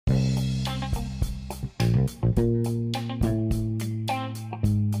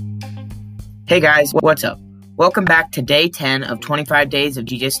Hey guys, what's up? Welcome back to Day 10 of 25 Days of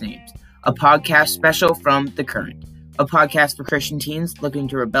Jesus Names, a podcast special from The Current, a podcast for Christian teens looking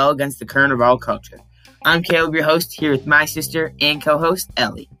to rebel against the current of all culture. I'm Caleb, your host, here with my sister and co-host,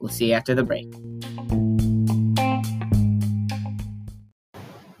 Ellie. We'll see you after the break.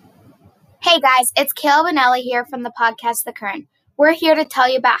 Hey guys, it's Caleb and Ellie here from the podcast The Current. We're here to tell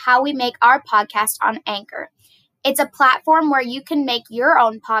you about how we make our podcast on Anchor. It's a platform where you can make your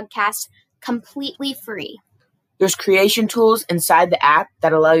own podcast completely free. There's creation tools inside the app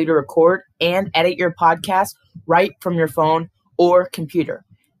that allow you to record and edit your podcast right from your phone or computer.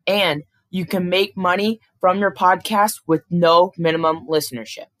 And you can make money from your podcast with no minimum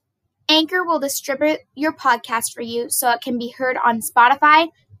listenership. Anchor will distribute your podcast for you so it can be heard on Spotify,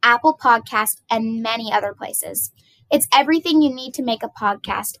 Apple Podcasts, and many other places. It's everything you need to make a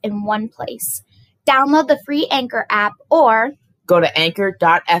podcast in one place. Download the free Anchor app or go to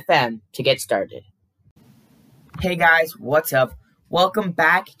anchor.fm to get started. Hey guys, what's up? Welcome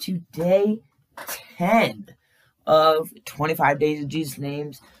back to Day 10 of 25 Days of Jesus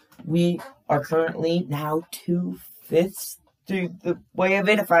Names. We are currently now 2/5 through the way of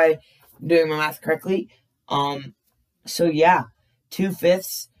it, if I'm doing my math correctly. So yeah,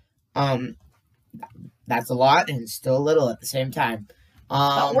 2/5. That's a lot and still a little at the same time.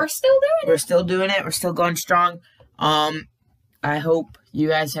 but we're still doing it. We're still doing it. We're still going strong. I hope you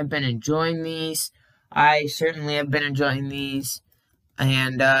guys have been enjoying these. I certainly have been enjoying these.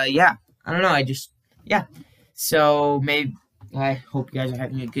 And, yeah. I don't know. So, maybe, I hope you guys are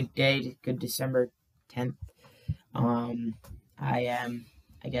having a good day. Good December 10th. I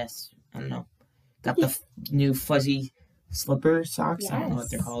don't know. Got the new fuzzy slipper socks. Yes. I don't know what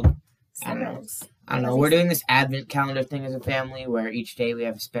they're called. Slippers. I don't know. We're doing this advent calendar thing as a family where each day we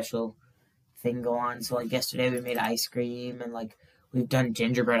have a special thing go on. So, like, yesterday we made ice cream and, like, we've done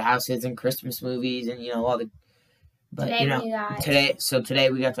gingerbread houses and Christmas movies and, you know, all the... But, today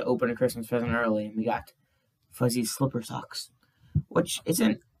we got to open a Christmas present early and we got fuzzy slipper socks, which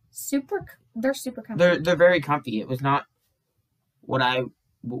isn't... They're super comfy. They're very comfy. It was not what I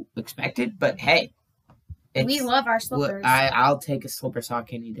expected, but hey. We love our slippers. I'll take a slipper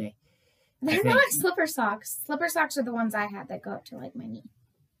sock any day. They're not slipper socks. Slipper socks are the ones I had that go up to, like, my knee.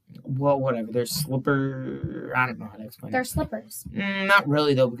 Well, whatever. They're slipper... I don't know how to explain They're slippers. Not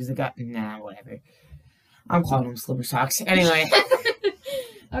really, though, because they got... Nah, whatever. I'm calling them slipper socks. Anyway.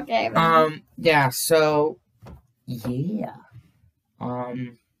 Okay. Yeah, so... Yeah.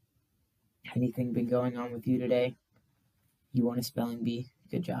 Anything been going on with you today? You want a spelling bee?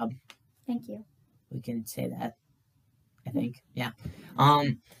 Good job. Thank you. We can say that, I think. Yeah.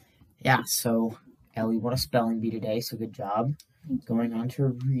 Yeah, so, Ellie won a spelling bee today, so good job. Going on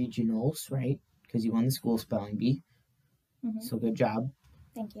to regionals, right? Because you won the school spelling bee. Mm-hmm. So good job.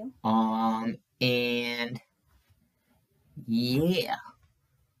 Thank you. And yeah.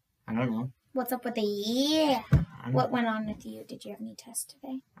 I don't know. What's up with the yeah? What went on with you? Did you have any tests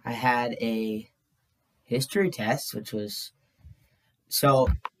today? I had a history test, which was... So,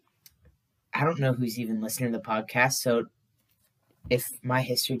 I don't know who's even listening to the podcast, so if my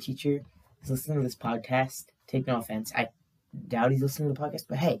history teacher is listening to this podcast, take no offense. I doubt he's listening to the podcast,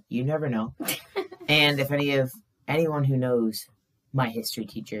 but hey, you never know. And if anyone who knows my history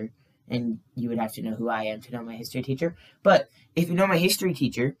teacher, and you would have to know who I am to know my history teacher, but if you know my history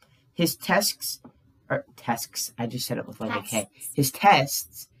teacher, his tests, I just said it with like a K. His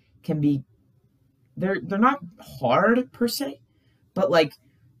tests can be, they're not hard per se, but like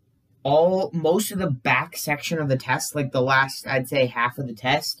most of the back section of the test, like the last, I'd say half of the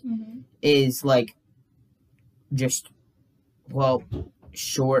test, is like just, well,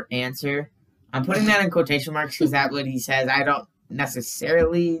 short answer. I'm putting that in quotation marks because that's what he says. I don't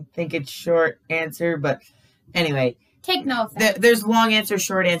necessarily think it's short answer, but anyway. Take no offense. There's long answer,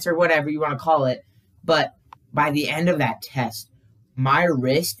 short answer, whatever you want to call it. But by the end of that test, my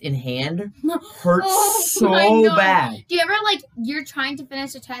wrist and hand hurt so bad. Do you ever, like, you're trying to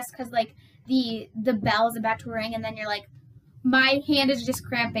finish a test because, like, the bell is about to ring and then you're like, my hand is just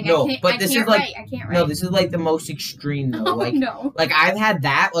cramping. No, I can't write. No, this is, like, the most extreme, though. Oh, like, no. Like, I've had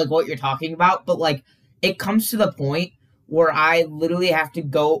that, like, what you're talking about, but, like, it comes to the point where I literally have to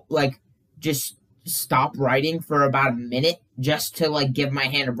go, like, just stop writing for about a minute just to, like, give my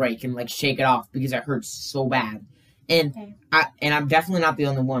hand a break and, like, shake it off because it hurts so bad. And I'm definitely not the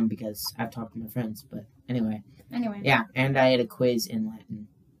only one because I've talked to my friends, but anyway. Yeah, and I had a quiz in Latin.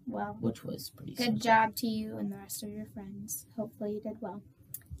 Well, which was pretty good simple. job to you and the rest of your friends. Hopefully you did well.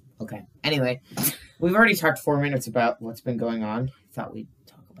 Okay. Anyway, we've already talked 4 minutes about what's been going on. I thought we'd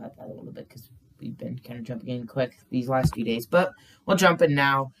talk about that a little bit because we've been kind of jumping in quick these last few days, but we'll jump in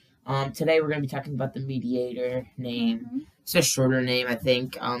now. Today we're going to be talking about the Mediator name. Mm-hmm. It's a shorter name, I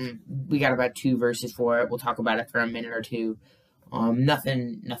think. We got about 2 verses for it. We'll talk about it for a minute or two.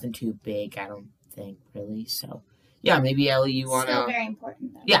 Nothing too big, I don't think, really. So, yeah, maybe Ellie, you want to... Still very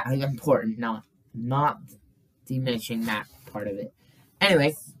important, though. Yeah, important. Not diminishing that part of it.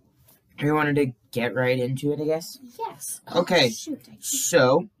 Anyway, we wanted to get right into it, I guess. Yes. Okay. Shoot,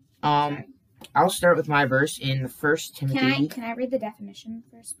 So, I'll start with my verse in the 1 Timothy. Can I read the definition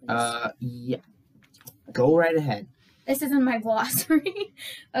first, please? Yeah. Go right ahead. This isn't my glossary.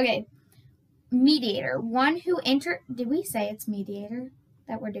 Okay. Mediator. One who Did we say it's mediator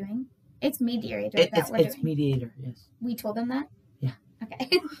that we're doing? It's mediator It's Mediator, yes. We told them that? Yeah.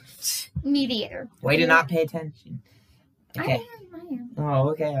 Okay. Mediator. Way to not pay attention. Okay. I am. Oh,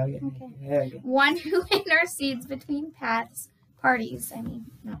 okay. One who intercedes between parties,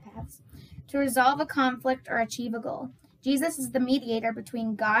 to resolve a conflict or achieve a goal. Jesus is the mediator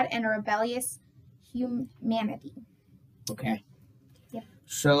between God and a rebellious humanity. Okay. Yep.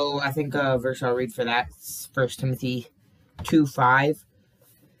 So I think a verse I'll read for that is 1 Timothy 2:5.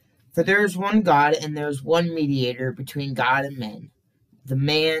 For there is one God and there is one mediator between God and men, the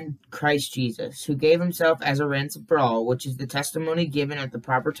man Christ Jesus, who gave himself as a ransom for all, which is the testimony given at the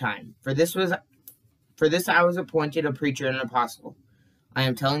proper time. For this I was appointed a preacher and an apostle. I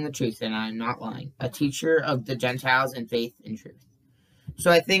am telling the truth and I am not lying, a teacher of the Gentiles in faith and truth.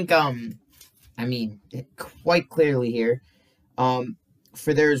 So I think quite clearly here,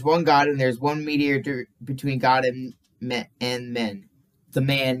 for there is one God and there is one mediator between God and men, the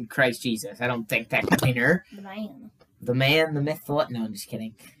man Christ Jesus. I don't think that's cleaner. The man, the myth, the legend. No, I'm just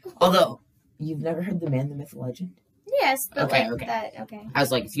kidding. Although, you've never heard the man, the myth, the legend? Yes, but okay. Okay. I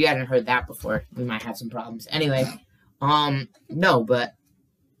was like, if you hadn't heard that before, we might have some problems. Anyway, no, but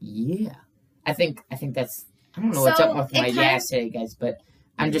yeah, I think that's. I don't know what's up with my yes today, guys, but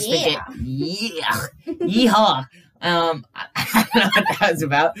I'm just thinking, yeehaw. I don't know what that was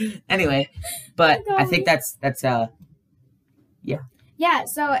about. Anyway, but I think that's yeah. Yeah,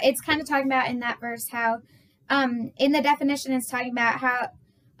 so it's kind of talking about in that verse how, in the definition, it's talking about how,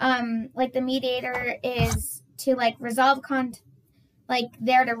 the mediator is to resolve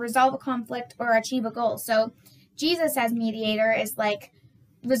there to resolve a conflict or achieve a goal. So Jesus as mediator is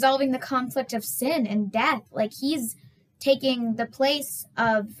resolving the conflict of sin and death. He's taking the place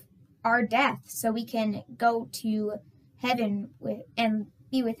of our death so we can go to heaven and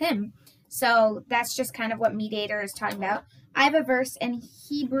be with him. So that's just kind of what mediator is talking about. I have a verse in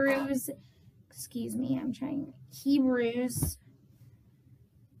Hebrews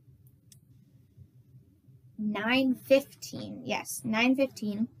 9:15. Yes,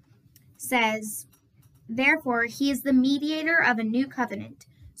 9:15 says, therefore, he is the mediator of a new covenant,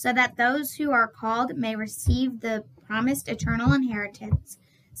 so that those who are called may receive the promised eternal inheritance,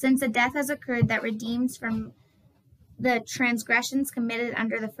 since a death has occurred that redeems from the transgressions committed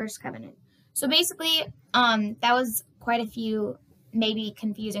under the first covenant. So basically, that was quite a few maybe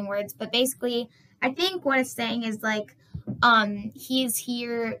confusing words, but basically, I think what it's saying is he's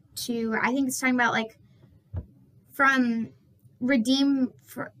here to, I think it's talking about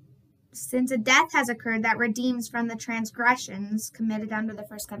since a death has occurred that redeems from the transgressions committed under the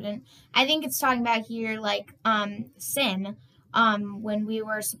first covenant. I think it's talking about here sin, when we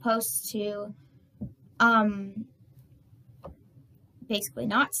were supposed to basically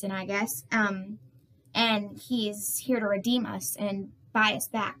not sin, I guess. And he's here to redeem us and buy us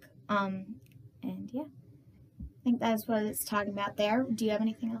back. And yeah, I think that's what it's talking about there. Do you have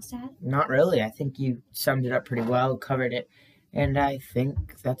anything else to add? Not really. I think you summed it up pretty well, covered it. And I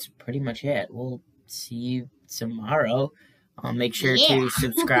think that's pretty much it. We'll see you tomorrow. Make sure to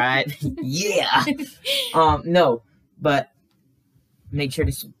subscribe. Yeah. No, but make sure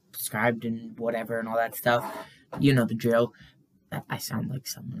to subscribe and whatever and all that stuff. You know the drill. I sound like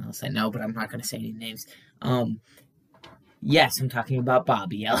someone else I know, but I'm not going to say any names. Yes, I'm talking about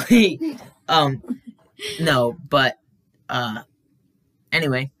Bobby Ellie. No, but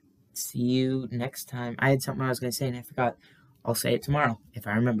anyway, see you next time. I had something I was going to say and I forgot. I'll say it tomorrow if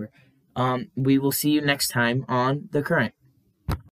I remember. We will see you next time on The Current.